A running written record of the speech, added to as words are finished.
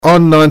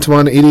On 9 to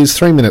 1, it is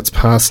 3 minutes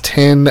past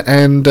 10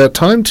 and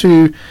time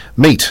to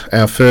meet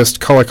our first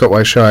Colac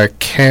Otway Shire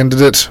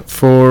candidate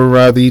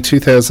for the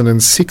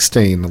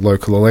 2016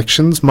 local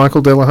elections.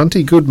 Michael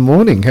Delahunty, good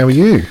morning. How are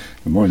you?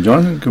 Good morning,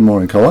 Jonathan. Good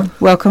morning, Colin.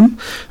 Welcome.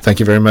 Thank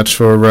you very much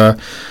for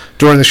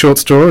drawing the short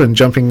straw and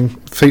jumping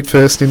feet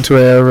first into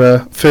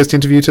our first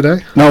interview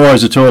today. No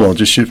worries at all. I'll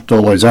just shift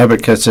all those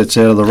Abbott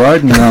cassettes out of the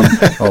road and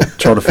I'll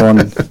try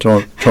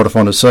to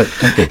find a seat.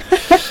 Thank you.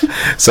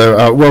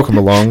 So welcome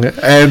along,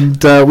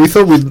 and we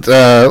thought we'd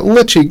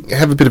let you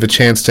have a bit of a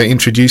chance to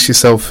introduce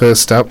yourself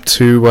first up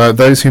to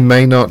those who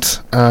may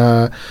not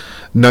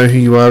know who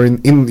you are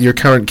in your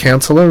current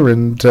councillor,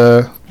 and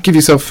give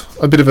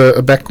yourself a bit of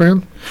a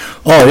background.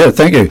 Oh, yeah,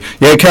 thank you.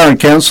 Yeah, current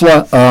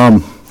councillor,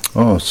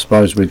 I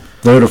suppose we're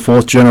third or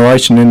fourth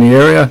generation in the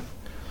area.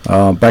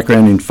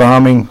 Background in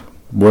farming,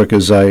 work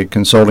as a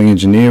consulting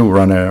engineer, we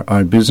run our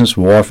own business,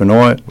 my wife and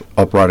I,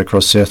 operate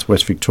across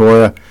southwest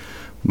Victoria.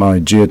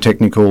 My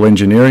geotechnical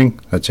engineering,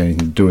 that's anything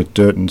to do with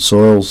dirt and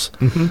soils.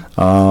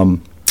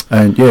 Mm-hmm.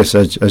 And yes,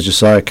 as you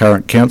say, a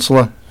current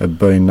councillor, have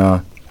been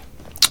on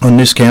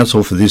this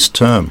council for this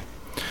term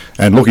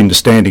and looking to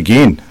stand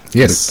again.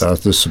 Yes.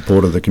 With the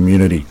support of the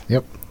community.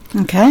 Yep.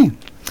 Okay.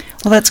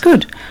 Well, that's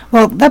good.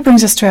 Well, that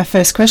brings us to our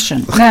first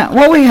question. Now,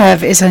 what we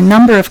have is a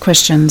number of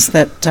questions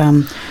that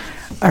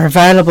are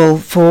available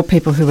for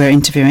people who we're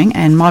interviewing,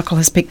 and Michael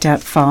has picked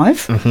out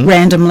 5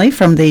 randomly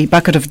from the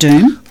bucket of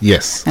doom.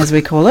 Yes. As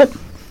we call it.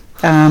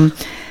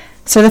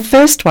 So the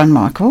first one,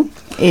 Michael,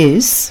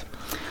 is: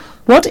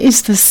 what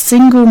is the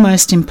single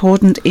most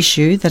important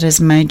issue that has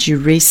made you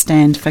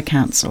re-stand for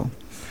council?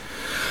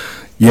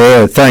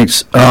 Yeah,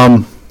 thanks.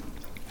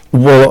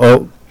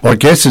 Well, I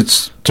guess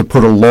it's to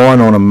put a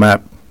line on a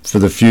map for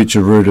the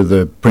future route of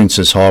the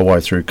Princess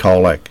Highway through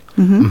Colac.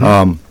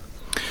 Mm-hmm.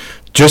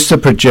 Just the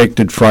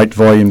projected freight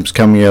volumes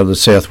coming out of the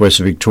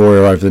southwest of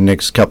Victoria over the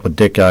next couple of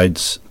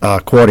decades are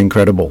quite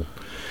incredible.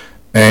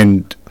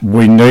 And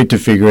we need to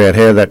figure out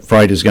how that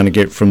freight is going to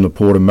get from the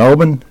Port of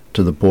Melbourne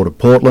to the Port of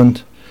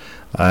Portland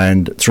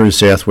and through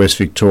southwest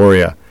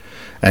Victoria.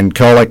 And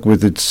Colac,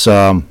 with its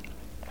 4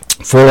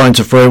 lanes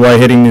of freeway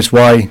heading this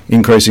way,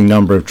 increasing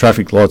number of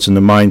traffic lights in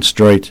the main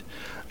street,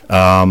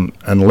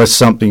 unless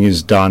something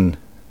is done,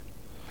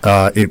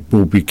 it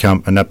will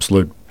become an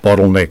absolute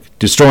bottleneck,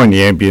 destroying the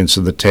ambience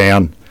of the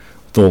town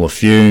with all the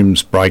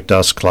fumes, brake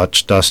dust,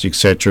 clutch dust,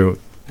 etc.,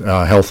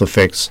 health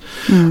effects.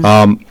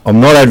 I'm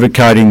not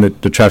advocating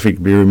that the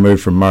traffic be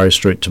removed from Murray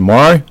Street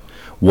tomorrow.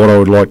 What I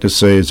would like to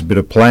see is a bit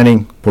of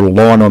planning, put a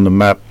line on the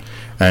map,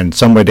 and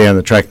somewhere down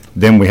the track,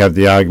 then we have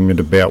the argument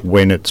about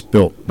when it's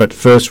built. But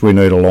first we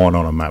need a line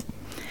on a map.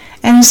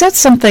 And is that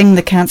something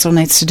the council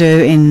needs to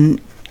do in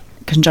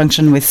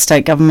conjunction with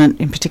state government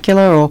in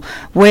particular, or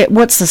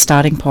what's the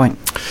starting point?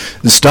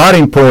 The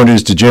starting point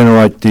is to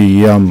generate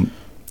the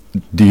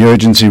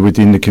urgency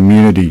within the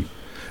community,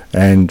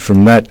 and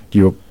from that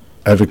you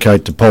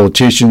advocate to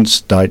politicians,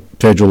 state,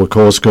 federal, of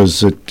course,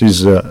 because it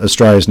is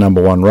Australia's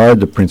number 1 road,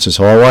 the Princess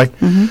Highway,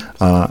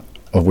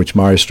 of which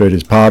Murray Street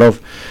is part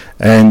of.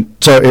 And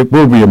so it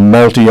will be a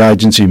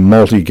multi-agency,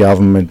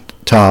 multi-government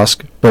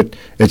task, but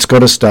it's got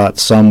to start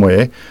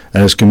somewhere.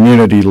 And as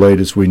community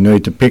leaders, we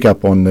need to pick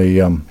up on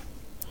the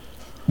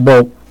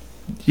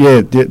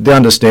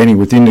understanding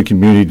within the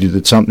community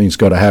that something's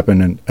got to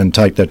happen and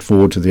take that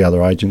forward to the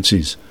other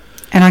agencies.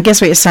 And I guess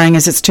what you're saying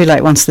is it's too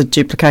late once the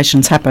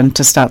duplications happen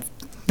to start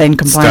then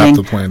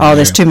complaining,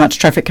 there's too much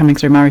traffic coming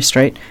through Murray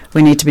Street.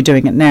 We need to be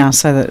doing it now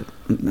so that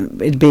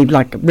it'd be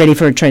like ready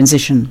for a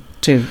transition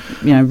to,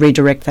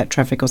 redirect that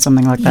traffic or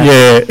something like that.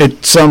 Yeah,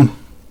 it's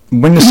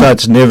when you say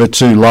it's never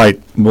too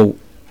late, well,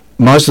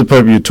 most of the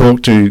people you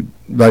talk to,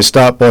 they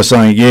start by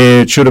saying,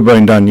 yeah, it should have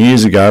been done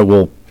years ago.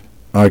 Well,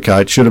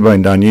 okay, it should have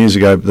been done years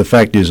ago, but the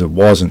fact is it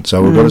wasn't.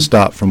 So we've got to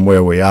start from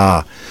where we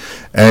are.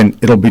 And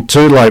it'll be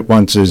too late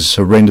once there's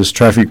horrendous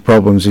traffic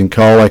problems in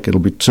Colac.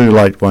 It'll be too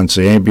late once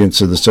the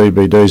ambience of the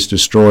CBD is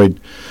destroyed.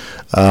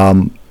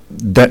 Then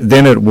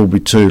it will be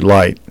too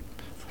late.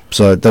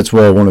 So that's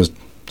where I want to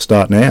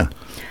start now.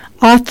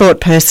 I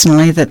thought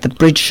personally that the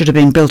bridge should have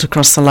been built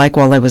across the lake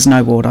while there was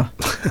no water.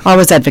 I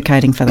was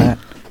advocating for that,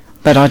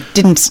 but I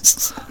didn't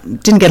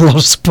get a lot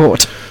of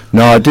support.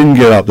 No, I didn't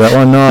get up that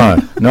one.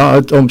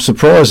 No, I'm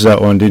surprised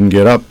that one didn't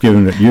get up,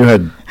 given that you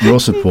had your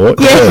support.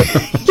 Yeah.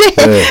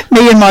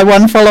 Me and my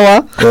one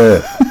follower.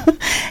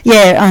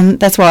 Yeah,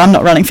 that's why I'm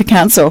not running for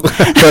council.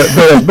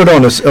 but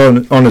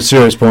on a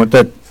serious point,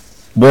 that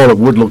while it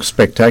would look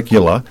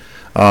spectacular,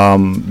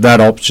 that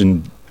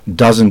option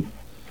doesn't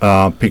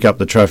pick up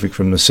the traffic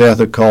from the south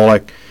of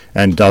Colac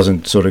and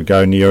doesn't sort of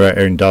go near our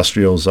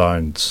industrial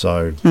zones.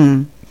 So.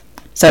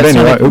 So it's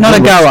anyway, not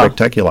a goer.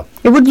 Spectacular.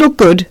 It would look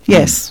good,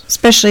 yes,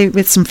 especially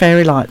with some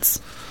fairy lights.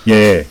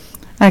 Yeah.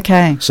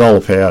 Okay. Solar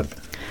powered.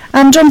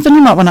 Jonathan,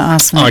 you might want to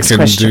ask the next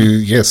question. I can do,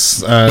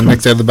 yes.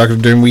 Next out of the bucket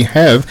of doom we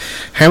have,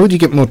 how would you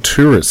get more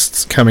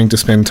tourists coming to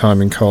spend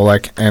time in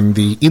Colac and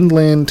the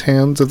inland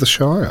towns of the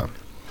Shire?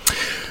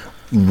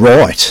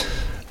 Right.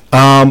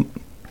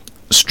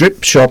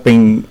 Strip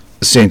shopping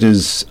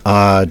centres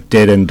are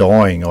dead and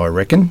dying, I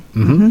reckon.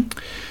 Mm-hmm.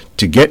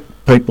 to get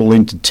people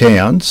into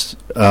towns,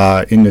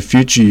 in the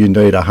future you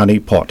need a honey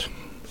pot.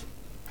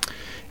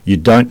 You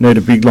don't need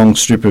a big long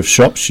strip of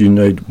shops. You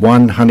need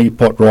one honey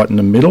pot right in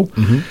the middle,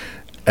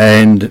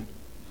 and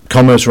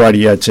commerce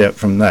radiates out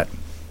from that.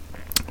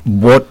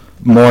 What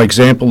my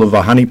example of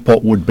a honey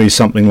pot would be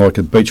something like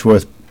a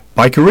Beechworth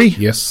bakery.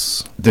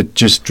 Yes. That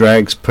just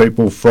drags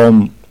people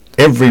from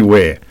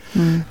everywhere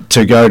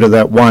to go to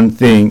that one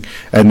thing,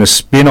 and the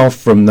spin-off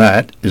from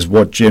that is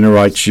what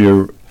generates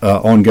your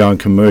ongoing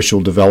commercial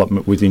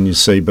development within your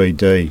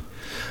CBD.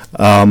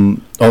 I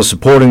was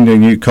supporting the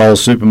new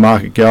Coles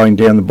supermarket going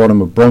down the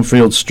bottom of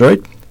Bromfield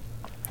Street,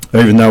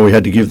 even though we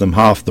had to give them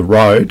half the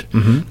road.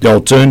 The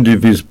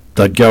alternative is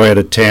they'd go out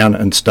of town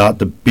and start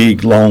the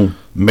big, long,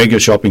 mega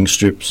shopping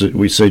strips that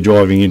we see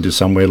driving into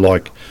somewhere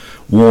like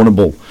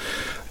Warrnambool.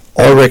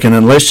 I reckon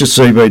unless your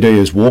CBD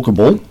is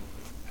walkable,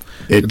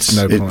 It's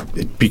no point.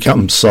 it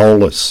becomes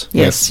soulless.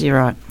 Yes, you're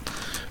right.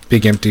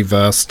 Big, empty,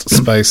 vast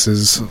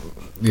spaces.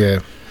 Yeah.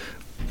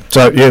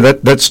 So, yeah,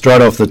 that's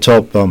straight off the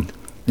top.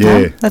 Yeah.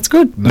 Oh, that's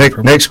good. No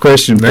problem. Next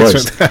question, please.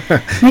 Next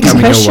Coming your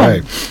question.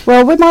 way.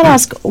 Well, we might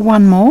ask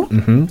one more.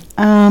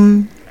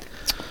 Mm-hmm.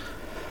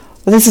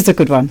 Well, this is a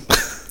good one.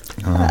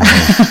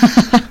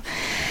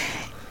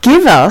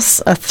 Give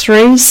us a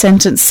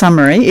 3-sentence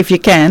summary, if you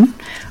can,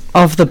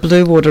 of the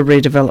Bluewater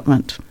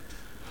redevelopment.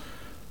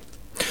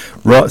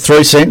 Right,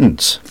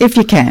 3-sentence. If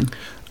you can.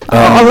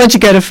 I'll let you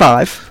go to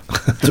 5.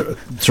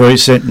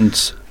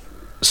 3-sentence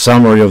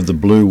summary of the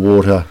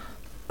Bluewater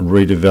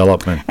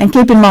redevelopment. And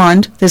keep in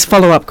mind, there's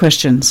follow-up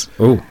questions.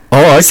 Oh,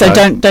 Okay. So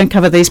don't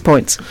cover these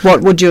points.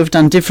 What would you have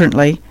done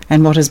differently,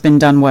 and what has been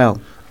done well?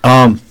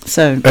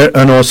 So,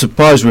 And I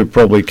suppose we're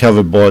probably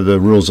covered by the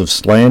rules of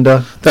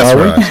slander. that's are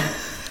we? right.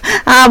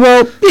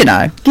 well,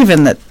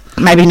 given that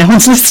maybe no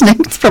one's listening,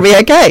 it's probably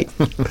okay.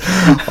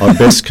 I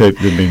best keep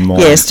them in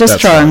mind. Yes, just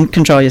That's try right. and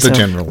control The yourself.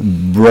 general.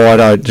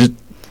 Righto.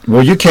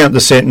 Well, you count the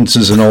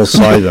sentences and I'll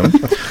say them.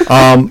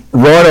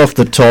 Right off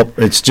the top,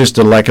 it's just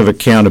a lack of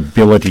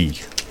accountability.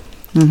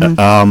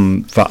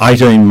 For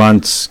 18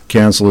 months,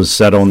 councillors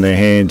sat on their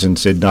hands and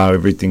said, no,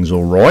 everything's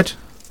all right.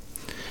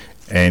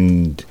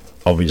 And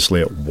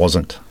obviously it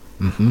wasn't.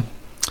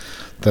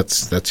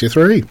 That's your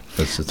 3.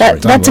 That's the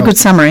That's Done a well. good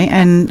summary,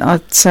 and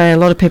I'd say a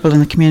lot of people in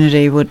the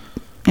community would,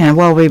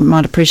 while we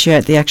might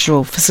appreciate the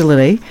actual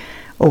facility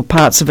or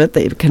parts of it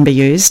that can be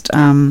used,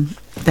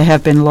 there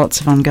have been lots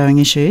of ongoing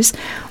issues.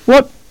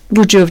 What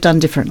would you have done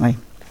differently,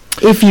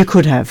 if you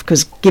could have?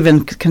 Because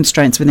given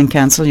constraints within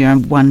council, you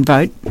have one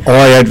vote.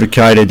 I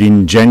advocated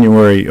in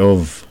January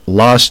of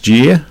last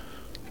year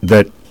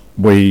that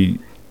we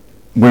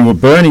were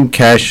burning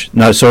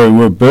we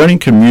were burning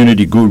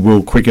community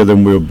goodwill quicker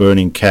than we were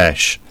burning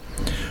cash.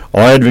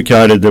 I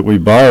advocated that we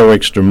borrow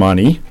extra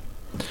money,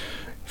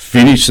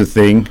 finish the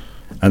thing,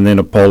 and then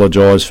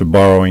apologise for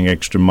borrowing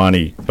extra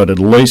money. But at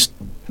least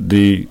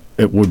it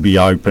would be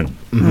open.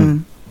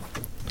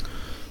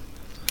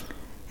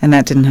 And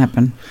that didn't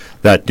happen.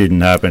 That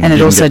didn't happen. And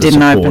it also get the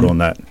didn't support open. on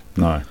that.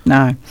 No.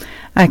 No.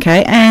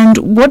 Okay, and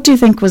what do you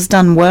think was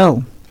done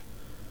well,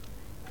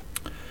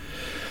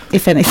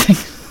 if anything?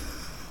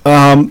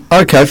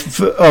 Okay.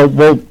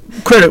 Well,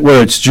 credit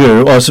where it's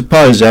due. I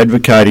suppose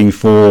advocating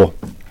for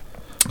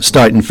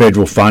state and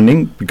federal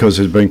funding, because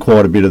there's been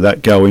quite a bit of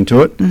that go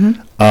into it.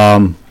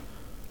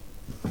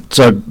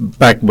 So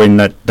back when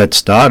that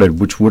started,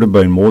 which would have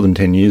been more than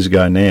 10 years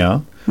ago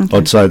now, Okay.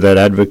 I'd say that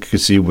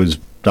advocacy was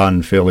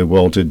done fairly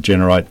well to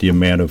generate the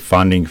amount of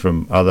funding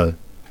from other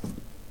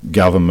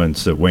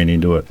governments that went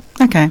into it.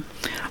 Okay.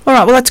 All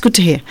right, well, that's good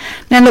to hear.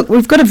 Now, look,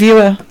 we've got a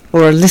viewer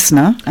or a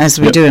listener, as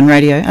we Yep. do in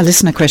radio. A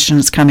listener question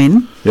has come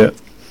in. Yeah.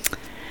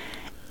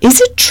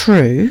 Is it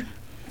true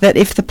that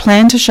if the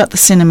plan to shut the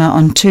cinema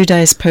on 2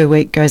 days per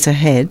week goes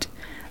ahead,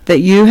 that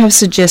you have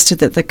suggested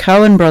that the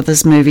Coen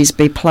Brothers movies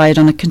be played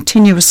on a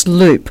continuous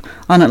loop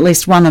on at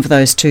least one of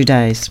those 2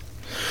 days?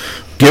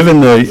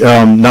 Given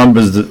the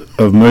numbers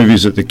of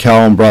movies that the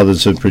Coen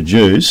brothers have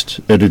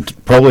produced, it'd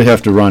probably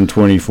have to run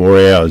 24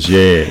 hours,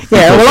 yeah. Because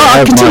well, they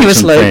have made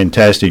continuously. some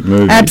fantastic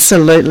movies.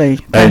 Absolutely,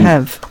 they And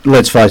have.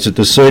 let's face it,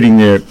 the seating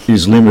there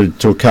is limited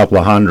to a couple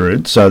of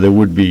hundred, so there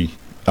would be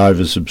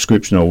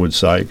oversubscription, I would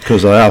say,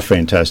 because they are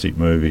fantastic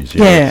movies.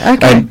 Yeah,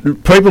 okay.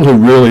 And people who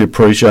really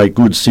appreciate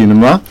good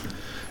cinema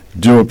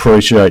do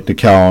appreciate the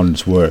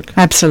Coen's work.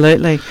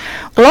 Absolutely.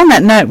 Well, on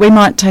that note, we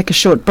might take a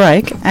short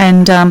break.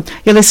 And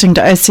you're listening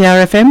to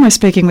OCR FM. We're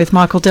speaking with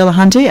Michael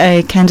Delahunty,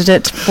 a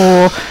candidate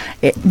for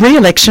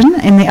re-election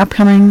in the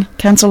upcoming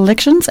council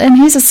elections. And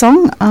here's a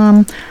song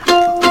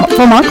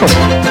for Michael.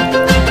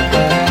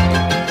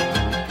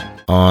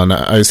 On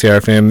OCR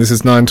FM, this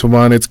is 9 to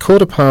 1. It's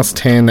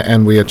 10:15,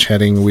 and we are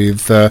chatting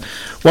with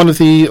one of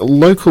the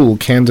local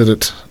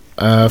candidate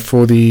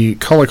for the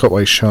Colac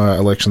Otway Shire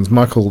elections,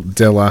 Michael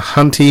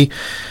Delahunty,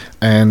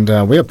 and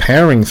we are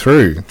powering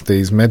through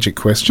these magic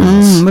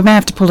questions. We may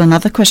have to pull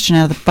another question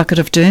out of the bucket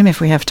of doom if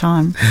we have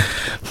time.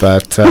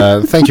 But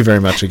thank you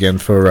very much again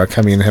for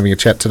coming and having a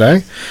chat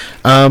today.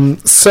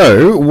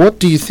 So, what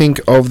do you think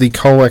of the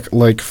Colac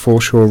Lake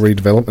Foreshore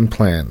redevelopment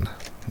plan?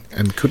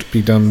 And could it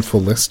be done for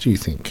less, do you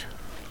think?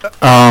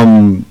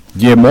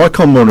 Yeah, my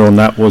comment on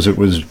that was it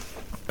was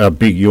a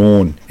big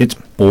yawn. It's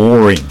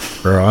boring.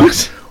 Right.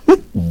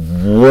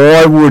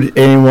 Why would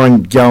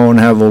anyone go and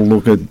have a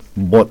look at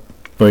what's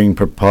being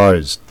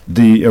proposed?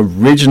 The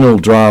original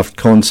draft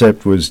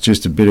concept was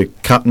just a bit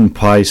of cut and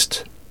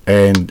paste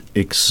and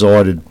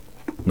excited,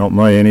 not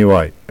me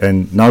anyway,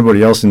 and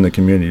nobody else in the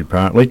community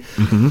apparently.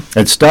 Mm-hmm.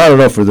 It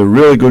started off with a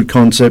really good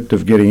concept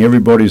of getting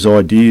everybody's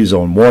ideas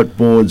on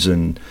whiteboards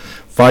and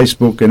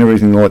Facebook and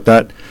everything like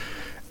that,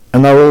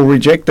 and they were all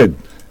rejected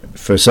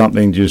for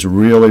something just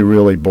really,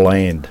 really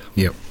bland.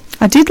 Yep.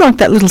 I did like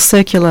that little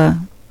circular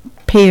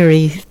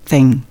peary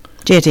thing,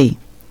 jetty.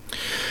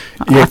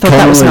 Yeah, I thought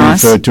that was commonly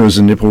nice. referred to as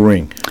a nipple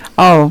ring.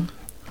 Oh,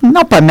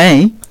 not by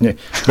me. Yeah,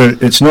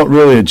 but it's not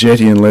really a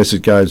jetty unless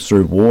it goes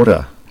through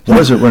water. What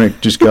is it when it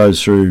just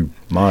goes through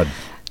mud?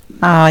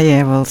 Oh,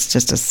 yeah, well, it's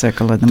just a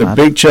circle in the The mud.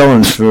 big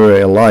challenge for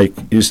our lake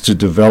is to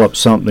develop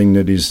something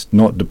that is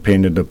not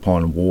dependent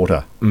upon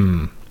water.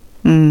 Mm.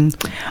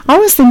 I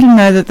was thinking,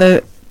 though,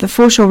 that the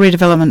foreshore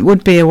redevelopment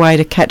would be a way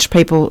to catch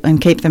people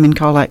and keep them in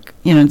Colac,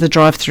 you know, the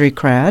drive-through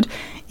crowd,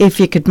 if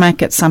you could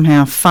make it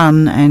somehow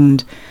fun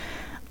and,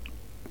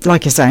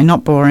 like you say,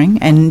 not boring.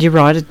 And you're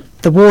right,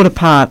 the water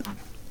part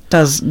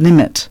does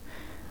limit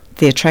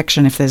the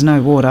attraction if there's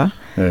no water.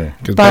 Yeah.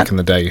 Because But- back in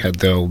the day, you had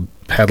the old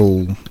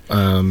paddle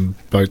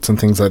boats and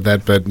things like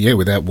that, but yeah,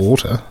 without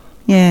water.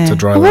 Yeah. It's a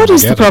dry Well, land what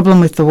is the together. problem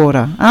with the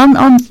water?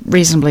 I'm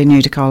reasonably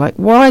new to Colac.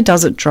 Why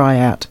does it dry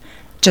out?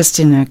 Just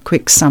in a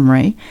quick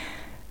summary.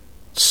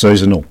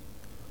 Seasonal.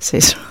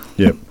 Says,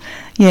 Yep.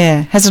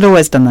 yeah. Has it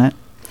always done that?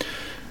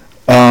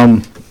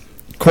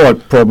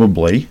 Quite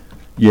probably,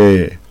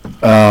 yeah.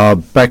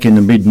 Back in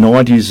the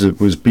mid-90s, it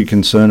was a big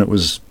concern it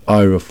was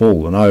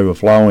overfull and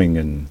overflowing,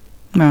 and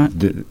Right.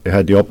 it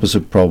had the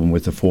opposite problem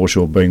with the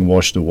foreshore being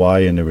washed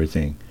away and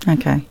everything.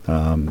 Okay.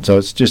 So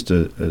it's just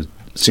a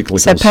cyclical.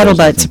 So paddle season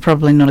boats are thing.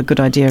 probably not a good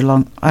idea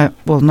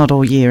well, not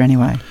all year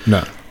anyway.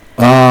 No.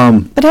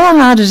 But how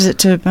hard is it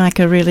to make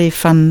a really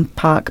fun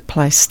park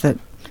place that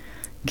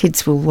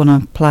kids will want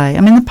to play?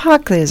 I mean, the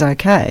park there's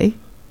okay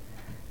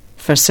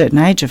for a certain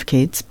age of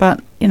kids,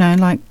 but, you know,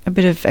 like a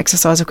bit of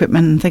exercise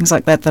equipment and things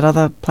like that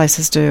other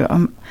places do,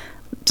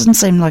 doesn't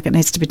seem like it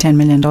needs to be $10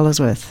 million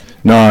worth.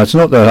 No, it's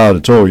not that hard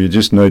at all. You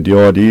just need the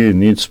idea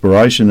and the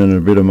inspiration and a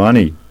bit of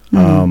money.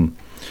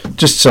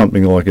 Just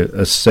something like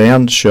a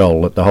sound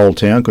shell that the whole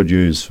town could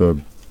use for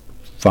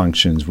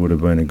functions would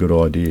have been a good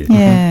idea.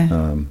 Yeah.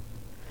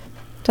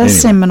 Does anyway.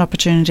 seem an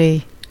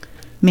opportunity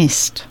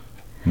missed.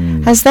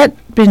 Mm. Has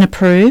that been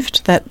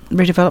approved, that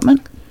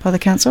redevelopment, by the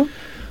council?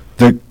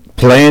 The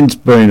plan's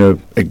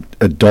been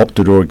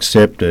adopted or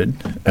accepted,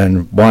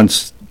 and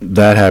once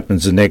that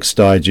happens, the next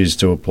stage is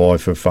to apply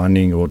for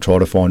funding or try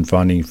to find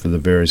funding for the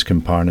various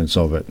components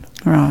of it.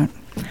 Right.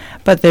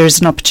 But there is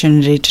an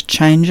opportunity to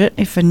change it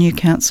if a new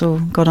council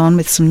got on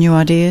with some new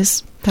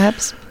ideas,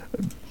 perhaps?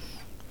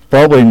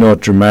 Probably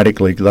not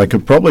dramatically. They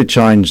could probably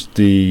change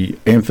the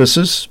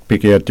emphasis,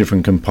 pick out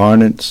different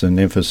components and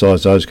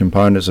emphasise those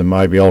components and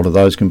maybe alter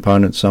those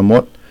components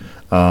somewhat.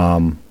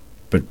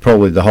 But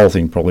probably the whole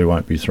thing probably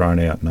won't be thrown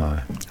out,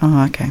 no.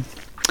 Oh, okay.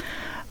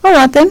 All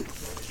right, then.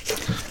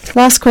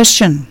 Last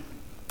question,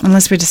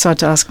 unless we decide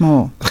to ask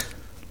more,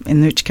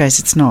 in which case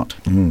it's not.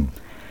 Mm.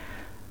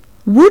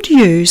 Would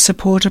you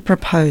support a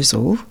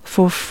proposal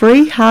for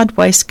free hard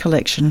waste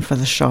collection for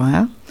the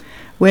Shire,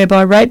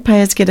 whereby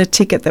ratepayers get a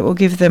ticket that will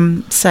give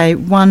them, say,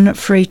 one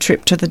free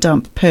trip to the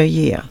dump per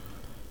year?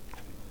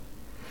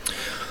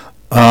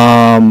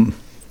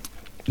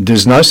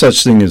 There's no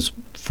such thing as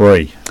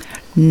free.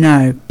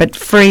 No, but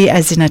free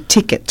as in a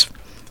ticket.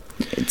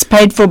 It's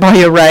paid for by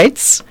your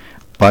rates.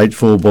 Paid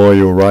for by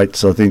your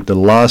rates. I think the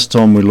last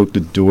time we looked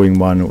at doing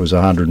one, it was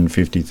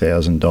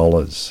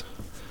 $150,000.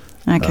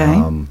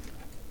 Okay.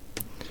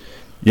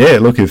 Yeah,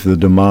 look, if the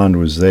demand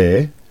was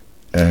there,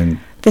 and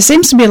There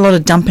seems to be a lot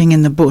of dumping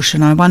in the bush,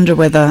 and I wonder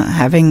whether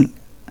having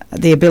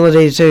the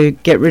ability to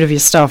get rid of your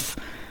stuff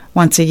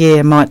once a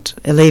year might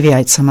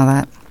alleviate some of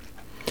that.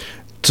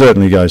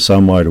 certainly go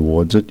some way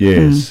towards it,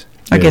 yes.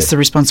 I Yeah. guess the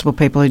responsible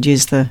people who'd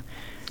use the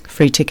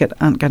free ticket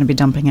aren't going to be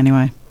dumping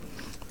anyway.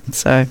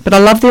 So, but I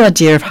love the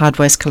idea of hard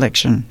waste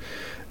collection.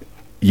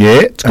 Yeah.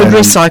 It's good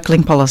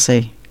recycling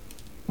policy.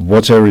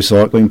 What's our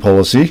recycling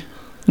policy?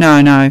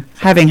 No,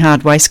 having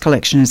hard waste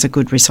collection is a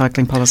good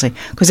recycling policy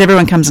because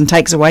everyone comes and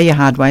takes away your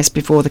hard waste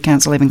before the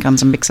council even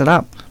comes and picks it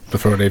up.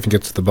 Before it even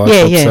gets to the buy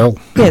Yeah, shop yeah. sell.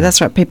 Yeah,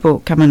 that's right.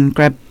 People come and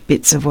grab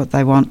bits of what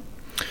they want.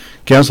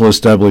 Council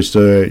established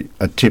a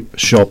tip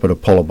shop at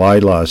Apollo Bay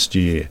last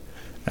year,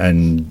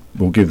 and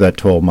we'll give that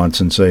 12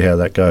 months and see how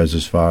that goes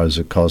as far as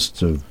the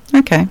costs of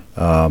Okay.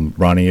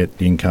 running it,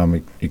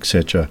 income,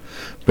 etc.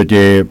 But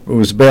yeah, it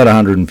was about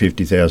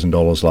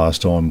 $150,000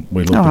 last time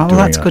we looked Oh, at well, doing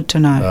that's good to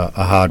know.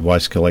 a hard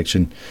waste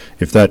collection.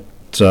 If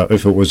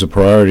it was a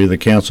priority of the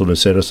council to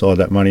set aside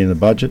that money in the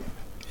budget,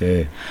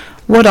 yeah.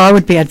 What I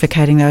would be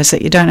advocating, though, is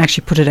that you don't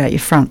actually put it out your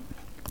front,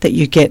 that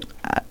you get,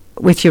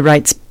 with your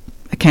rates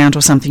account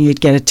or something, you'd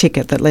get a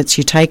ticket that lets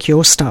you take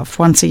your stuff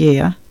once a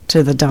year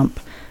to the dump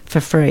for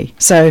free.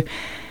 So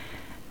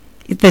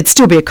there'd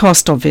still be a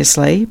cost,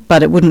 obviously,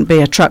 but it wouldn't be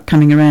a truck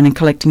coming around and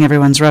collecting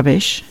everyone's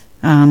rubbish.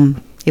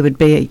 It would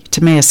be,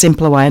 to me, a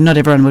simpler way, and not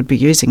everyone would be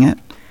using it.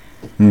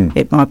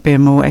 It might be a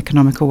more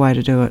economical way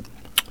to do it.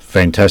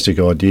 Fantastic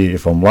idea.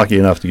 If I'm lucky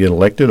enough to get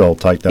elected, I'll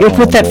take that. You'll one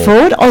put on that board.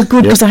 forward? Oh,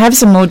 good, because Yep. I have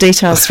some more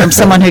details from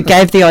someone who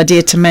gave the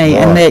idea to me,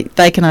 and Right.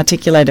 they can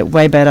articulate it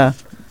way better.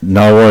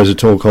 No worries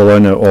at all,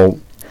 Colleen. I'll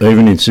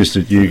even insist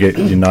that you get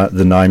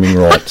the naming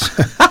rights.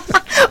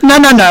 No,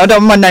 I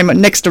don't want my name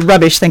next to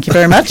rubbish, thank you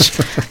very much.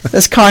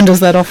 As kind as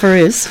that offer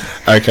is.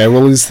 Okay,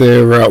 well, is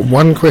there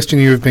one question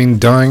you have been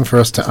dying for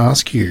us to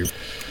ask you?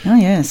 Oh,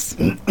 yes.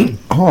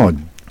 Oh,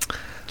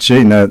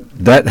 gee, no,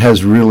 that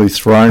has really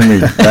thrown me.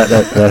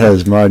 that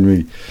has made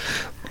me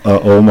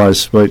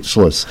almost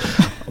speechless.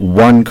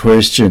 One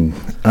question.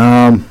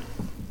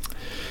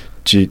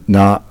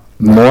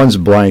 Mine's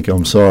blank.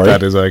 I'm sorry.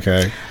 That is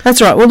okay.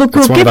 That's right. Well, look,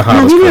 It's I'll one of give the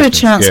hardest you a questions,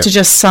 chance yeah. to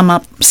just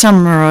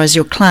summarise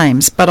your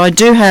claims, but I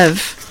do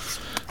have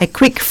a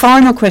quick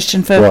final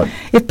question for Right.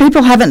 if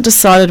people haven't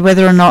decided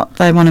whether or not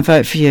they want to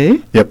vote for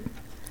you, Yep.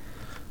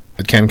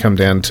 It can come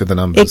down to the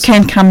numbers. it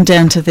can come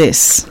down to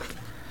this.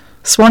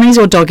 Swannies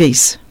or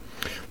doggies?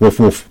 Woof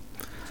woof.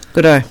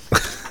 Good-o.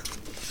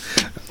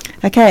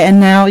 Okay, and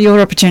now your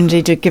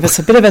opportunity to give us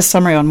a bit of a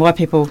summary on why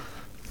people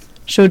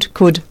should,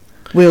 could,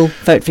 will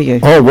vote for you.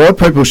 Oh, why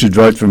people should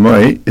vote for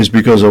me is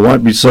because I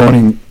won't be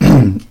signing.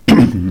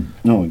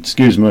 No,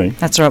 excuse me.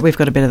 That's right, we've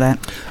got a bit of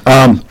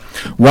that.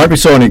 Won't be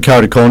signing a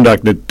code of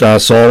conduct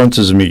that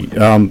silences me.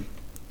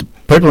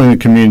 People in the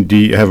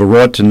community have a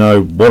right to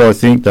know what I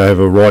think. They have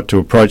a right to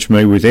approach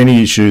me with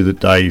any issue that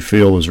they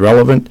feel is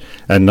relevant,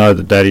 and know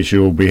that that issue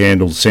will be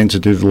handled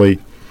sensitively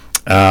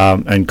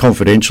and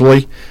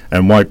confidentially,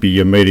 and won't be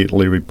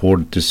immediately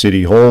reported to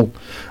City Hall.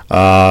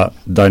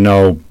 They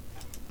know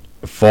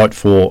fight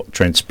for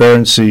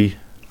transparency,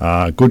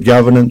 good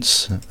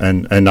governance,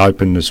 and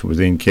openness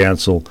within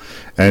council,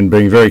 and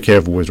being very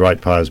careful with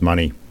ratepayers'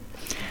 money.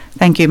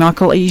 Thank you,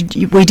 Michael. We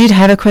did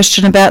have a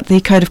question about the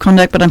Code of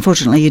Conduct, but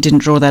unfortunately you didn't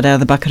draw that out of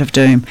the bucket of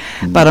doom.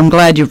 But I'm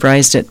glad you've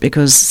raised it,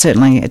 because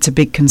certainly it's a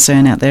big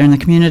concern out there in the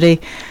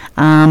community.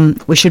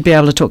 We should be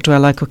able to talk to our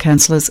local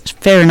councillors.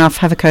 Fair enough,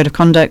 have a Code of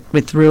Conduct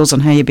with rules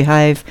on how you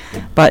behave,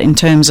 but in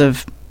terms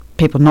of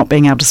people not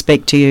being able to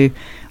speak to you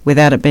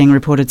without it being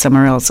reported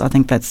somewhere else, I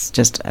think that's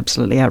just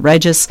absolutely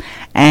outrageous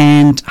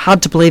and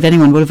hard to believe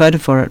anyone would have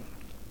voted for it.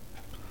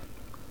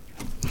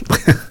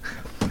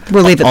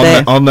 We'll leave it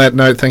there. On that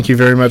note, thank you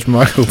very much,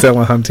 Michael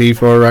Delahunty,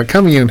 for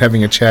coming in and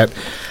having a chat.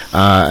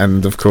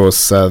 And, of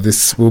course,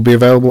 this will be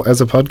available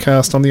as a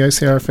podcast on the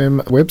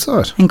OCRFM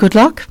website. And good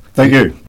luck. Thank you.